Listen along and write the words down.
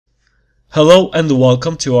Hello and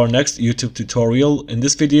welcome to our next YouTube tutorial. In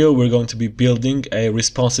this video we're going to be building a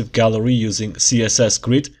responsive gallery using CSS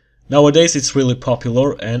Grid. Nowadays it's really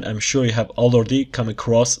popular and I'm sure you have already come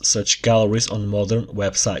across such galleries on modern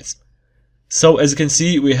websites. So as you can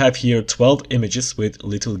see, we have here 12 images with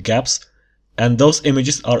little gaps, and those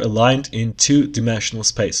images are aligned in two-dimensional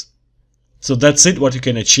space. So that's it, what you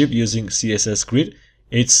can achieve using CSS Grid.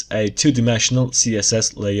 It's a two-dimensional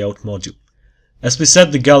CSS layout module. As we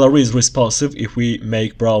said, the gallery is responsive. If we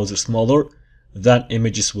make browser smaller, then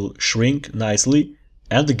images will shrink nicely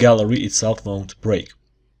and the gallery itself won't break.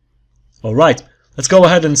 Alright, let's go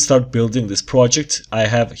ahead and start building this project. I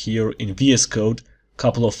have here in VS Code a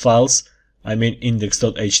couple of files. I mean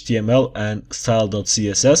index.html and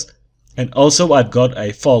style.css, and also I've got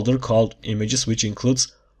a folder called images, which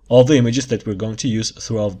includes all the images that we're going to use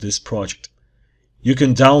throughout this project. You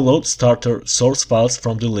can download starter source files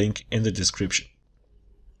from the link in the description.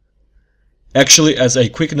 Actually, as a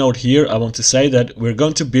quick note here, I want to say that we're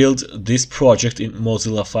going to build this project in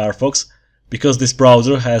Mozilla Firefox because this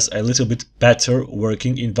browser has a little bit better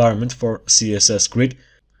working environment for CSS Grid.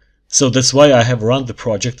 So that's why I have run the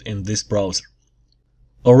project in this browser.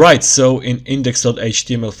 Alright, so in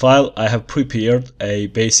index.html file I have prepared a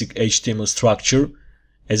basic HTML structure.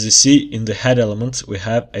 As you see, in the head element we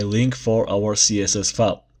have a link for our CSS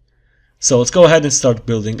file. So let's go ahead and start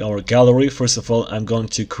building our gallery. First of all, I'm going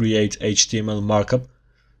to create HTML markup.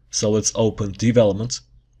 So let's open development.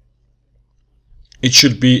 It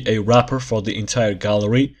should be a wrapper for the entire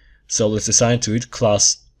gallery. So let's assign to it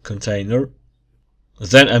class container.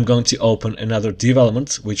 Then I'm going to open another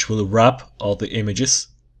development which will wrap all the images.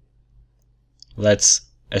 Let's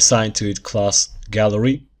assign to it class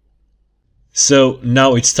gallery. So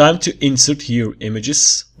now it's time to insert here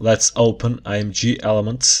images. Let's open img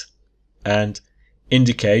element and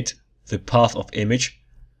indicate the path of image.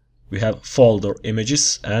 We have folder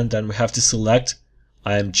images and then we have to select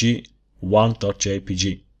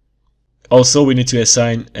img1.jpg. Also, we need to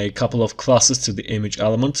assign a couple of classes to the image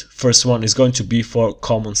element. First one is going to be for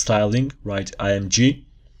common styling, write img.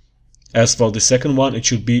 As for the second one, it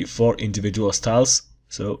should be for individual styles,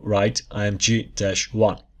 so write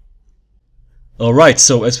img-1. Alright,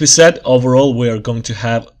 so as we said, overall we are going to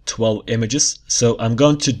have 12 images. So I'm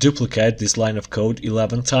going to duplicate this line of code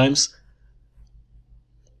 11 times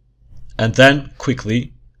and then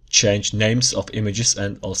quickly change names of images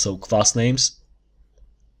and also class names.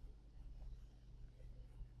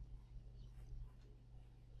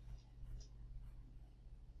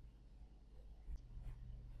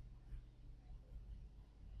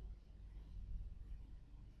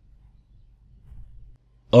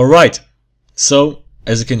 Alright, so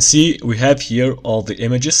as you can see, we have here all the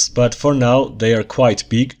images, but for now they are quite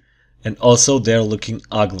big and also they are looking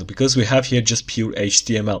ugly because we have here just pure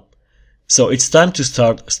HTML. So it's time to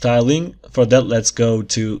start styling. For that, let's go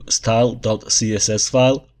to style.css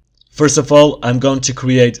file. First of all, I'm going to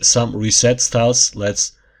create some reset styles.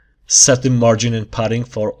 Let's set the margin and padding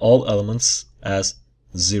for all elements as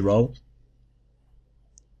 0.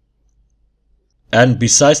 And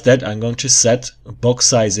besides that, I'm going to set box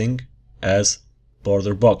sizing as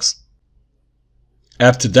border box.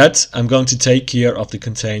 After that, I'm going to take care of the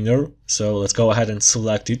container. So let's go ahead and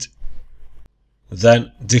select it.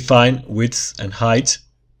 Then define width and height.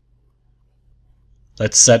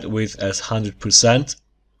 Let's set width as 100%.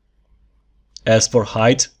 As for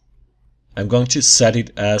height, I'm going to set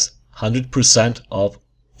it as 100% of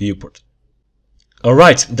viewport.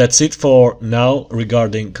 Alright, that's it for now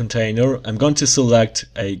regarding container. I'm going to select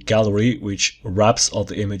a gallery which wraps all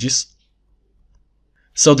the images.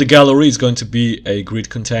 So the gallery is going to be a grid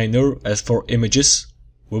container. As for images,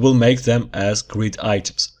 we will make them as grid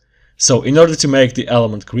items. So in order to make the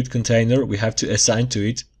element grid container, we have to assign to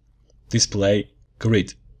it display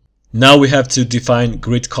grid. Now we have to define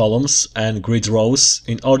grid columns and grid rows.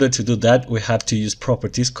 In order to do that, we have to use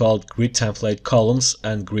properties called grid template columns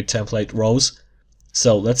and grid template rows.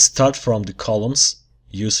 So let's start from the columns.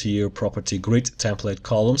 Use here property grid template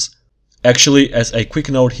columns. Actually, as a quick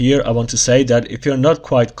note here, I want to say that if you're not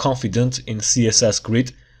quite confident in CSS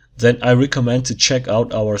Grid, then I recommend to check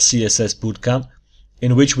out our CSS bootcamp,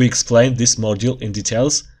 in which we explain this module in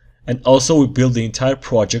details, and also we build the entire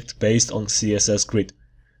project based on CSS Grid.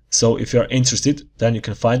 So if you're interested, then you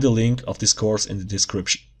can find the link of this course in the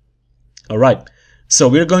description. Alright, so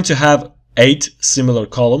we're going to have 8 similar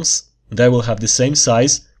columns. They will have the same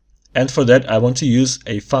size, and for that I want to use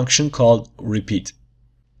a function called repeat.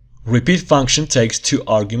 Repeat function takes 2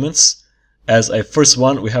 arguments. As a first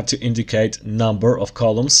one, we have to indicate number of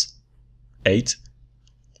columns, 8.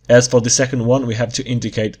 As for the second one, we have to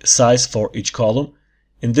indicate size for each column.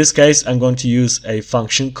 In this case, I'm going to use a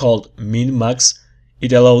function called min-max.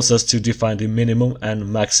 It allows us to define the minimum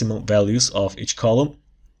and maximum values of each column.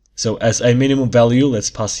 So as a minimum value,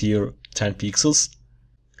 let's pass here 10 pixels.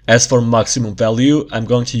 As for maximum value, I'm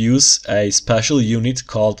going to use a special unit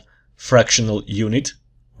called fractional unit,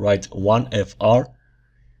 right, 1fr.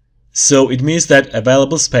 So it means that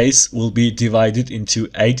available space will be divided into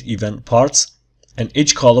 8 even parts, and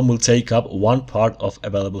each column will take up one part of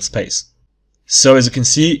available space. So as you can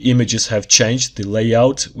see, images have changed the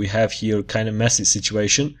layout. We have here kind of messy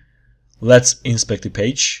situation. Let's inspect the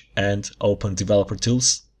page and open Developer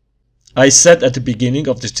Tools. I said at the beginning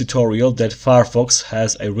of this tutorial that Firefox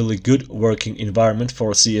has a really good working environment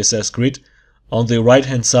for CSS Grid. On the right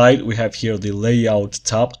hand side, we have here the Layout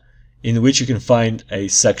tab, in which you can find a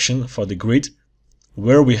section for the grid,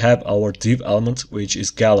 where we have our div element, which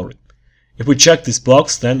is gallery. If we check this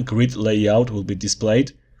box, then grid layout will be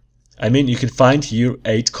displayed. I mean, you can find here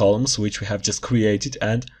 8 columns which we have just created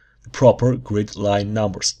and the proper grid line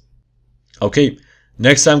numbers. Okay,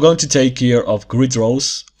 next I'm going to take care of grid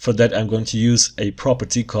rows. For that I'm going to use a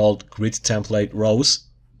property called grid template rows.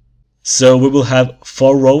 So we will have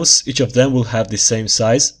 4 rows, each of them will have the same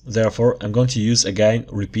size. Therefore I'm going to use again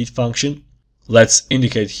repeat function. Let's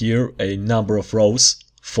indicate here a number of rows,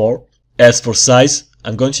 4. As for size,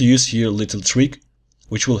 I'm going to use here a little trick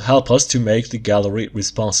which will help us to make the gallery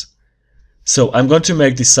responsive. So I'm going to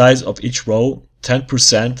make the size of each row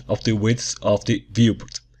 10% of the width of the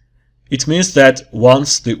viewport. It means that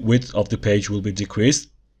once the width of the page will be decreased,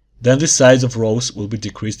 then the size of rows will be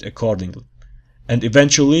decreased accordingly. And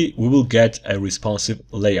eventually we will get a responsive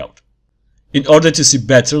layout. In order to see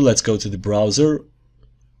better, let's go to the browser.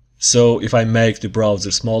 So if I make the browser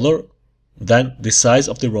smaller, then the size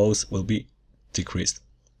of the rows will be decreased.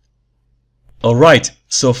 Alright,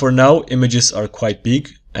 so for now images are quite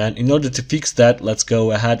big, and in order to fix that, let's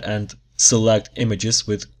go ahead and select images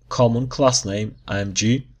with common class name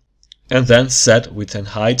img and then set width and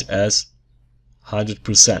height as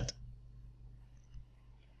 100%.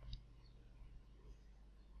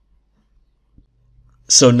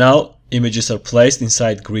 So now images are placed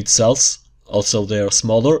inside grid cells, also they are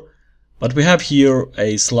smaller, but we have here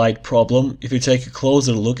a slight problem. If you take a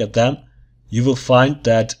closer look at them, you will find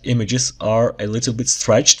that images are a little bit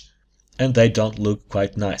stretched and they don't look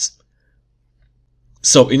quite nice.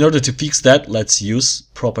 So in order to fix that, let's use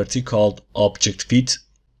property called object fit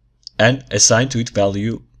and assign to it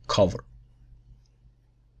value cover.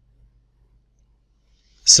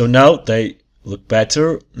 So now they look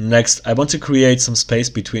better. Next, I want to create some space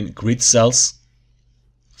between grid cells.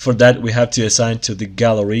 For that, we have to assign to the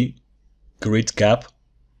gallery grid gap.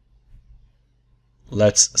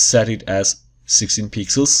 Let's set it as 16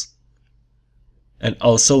 pixels. And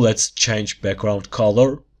also let's change background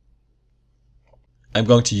color. I'm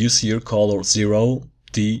going to use here color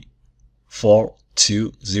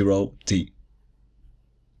 0D420D.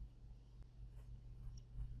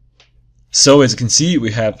 So as you can see,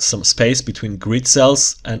 we have some space between grid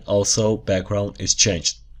cells and also background is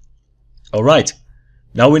changed. Alright,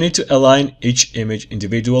 now we need to align each image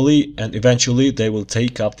individually and eventually they will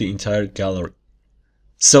take up the entire gallery.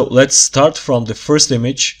 So let's start from the first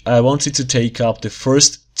image. I want it to take up the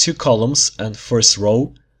first 2 columns and first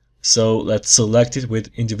row. So let's select it with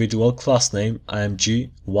individual class name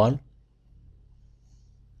img1.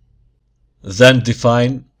 Then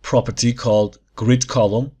define property called grid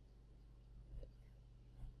column.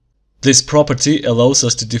 This property allows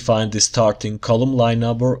us to define the starting column line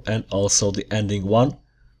number and also the ending one.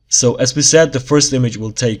 So as we said, the first image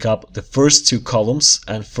will take up the first 2 columns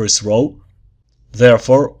and first row.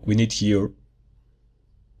 Therefore, we need here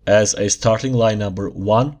as a starting line number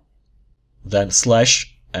 1, then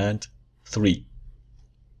slash and 3.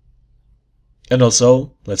 And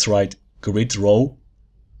also, let's write grid row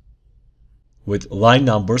with line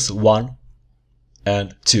numbers 1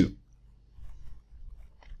 and 2.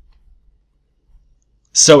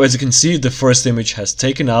 So as you can see, the first image has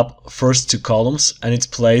taken up first 2 columns and it's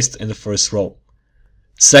placed in the first row.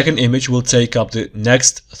 Second image will take up the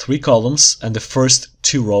next 3 columns and the first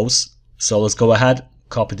 2 rows. So let's go ahead,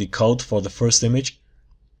 copy the code for the first image.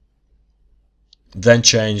 Then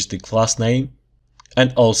change the class name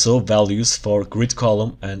and also values for grid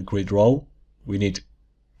column and grid row. We need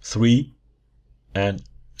 3 and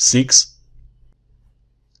 6.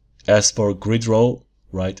 As for grid row,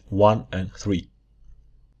 write 1 and 3.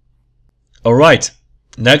 Alright,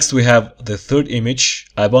 next we have the third image.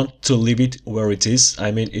 I want to leave it where it is. I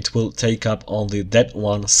mean, it will take up only that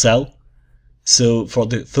one cell. So for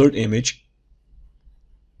the third image,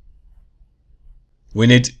 we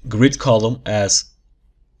need grid column as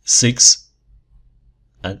 6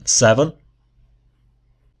 and 7,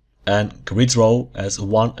 and grid row as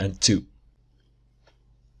 1 and 2.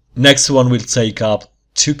 Next one will take up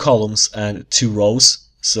 2 columns and 2 rows.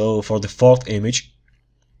 So for the fourth image,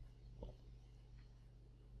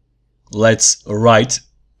 let's write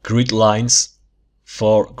grid lines.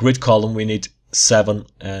 For grid column we need 7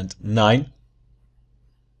 and 9,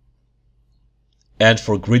 and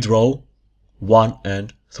for grid row 1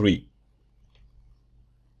 and 3.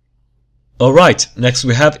 Alright, next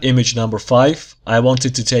we have image number 5. I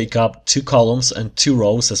wanted to take up 2 columns and 2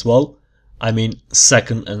 rows as well. I mean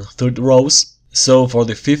second and third rows. So for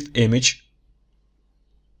the fifth image,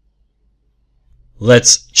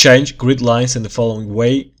 let's change grid lines in the following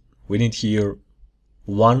way. We need here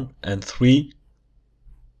 1 and 3.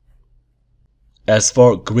 As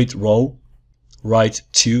for grid row, write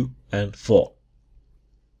 2 and 4.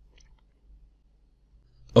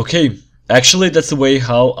 Okay, actually that's the way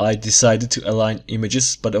how I decided to align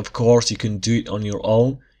images, but of course you can do it on your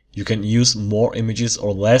own. You can use more images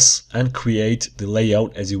or less and create the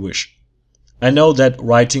layout as you wish. I know that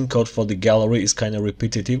writing code for the gallery is kind of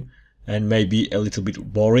repetitive and maybe a little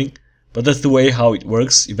bit boring, but that's the way how it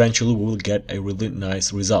works. Eventually we will get a really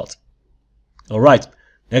nice result. Alright,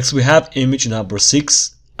 next we have image number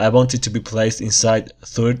 6. I want it to be placed inside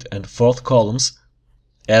third and fourth columns.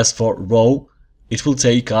 As for row, it will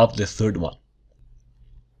take up the third one.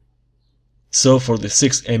 So for the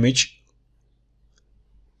sixth image,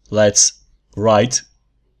 let's write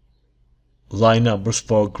line numbers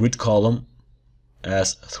for grid column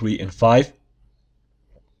as 3 and 5.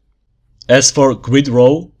 As for grid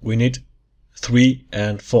row, we need 3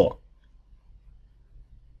 and 4.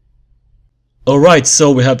 Alright,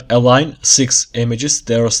 so we have aligned 6 images.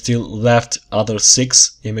 There are still left other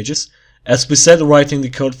 6 images. As we said, writing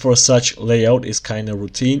the code for such layout is kind of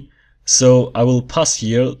routine. So I will pass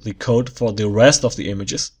here the code for the rest of the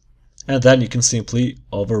images, and then you can simply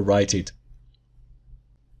overwrite it.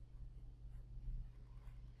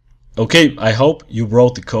 Okay, I hope you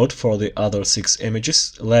wrote the code for the other 6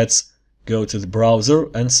 images. Let's go to the browser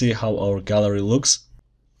and see how our gallery looks.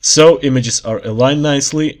 So images are aligned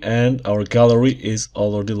nicely and our gallery is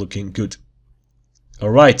already looking good.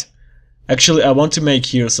 Alright, actually I want to make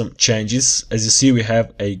here some changes. As you see, we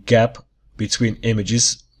have a gap between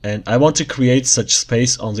images and I want to create such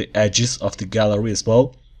space on the edges of the gallery as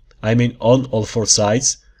well. I mean on all 4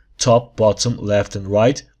 sides, top, bottom, left and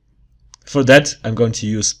right. For that I'm going to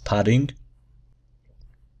use padding.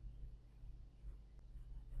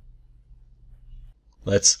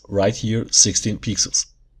 Let's write here 16 pixels.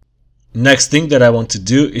 Next thing that I want to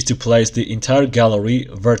do is to place the entire gallery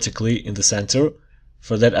vertically in the center.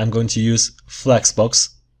 For that I'm going to use flexbox.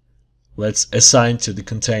 Let's assign to the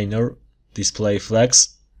container display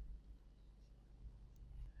flex.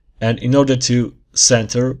 And in order to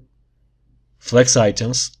center flex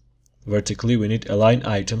items vertically, we need align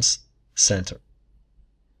items center.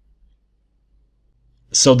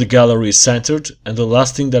 So the gallery is centered, and the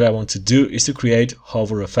last thing that I want to do is to create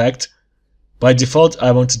hover effect. By default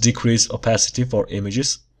I want to decrease opacity for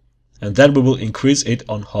images, and then we will increase it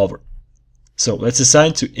on hover. So let's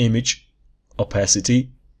assign to image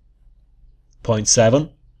opacity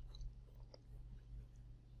 0.7,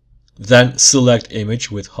 then select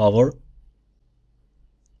image with hover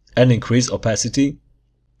and increase opacity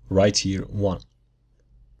right here 1.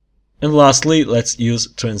 And lastly, let's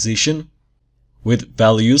use transition with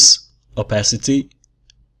values opacity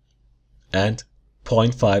and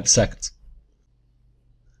 0.5 seconds.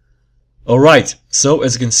 Alright, so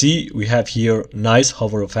as you can see, we have here nice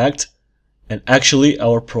hover effect, and actually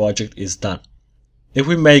our project is done. If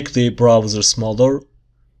we make the browser smaller,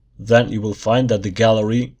 then you will find that the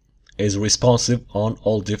gallery is responsive on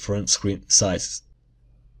all different screen sizes.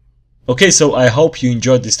 Okay, so I hope you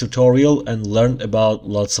enjoyed this tutorial and learned about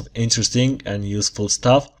lots of interesting and useful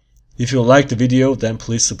stuff. If you liked the video, then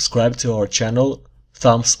please subscribe to our channel,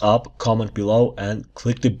 thumbs up, comment below and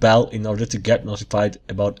click the bell in order to get notified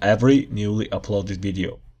about every newly uploaded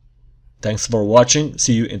video. Thanks for watching,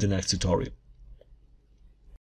 see you in the next tutorial.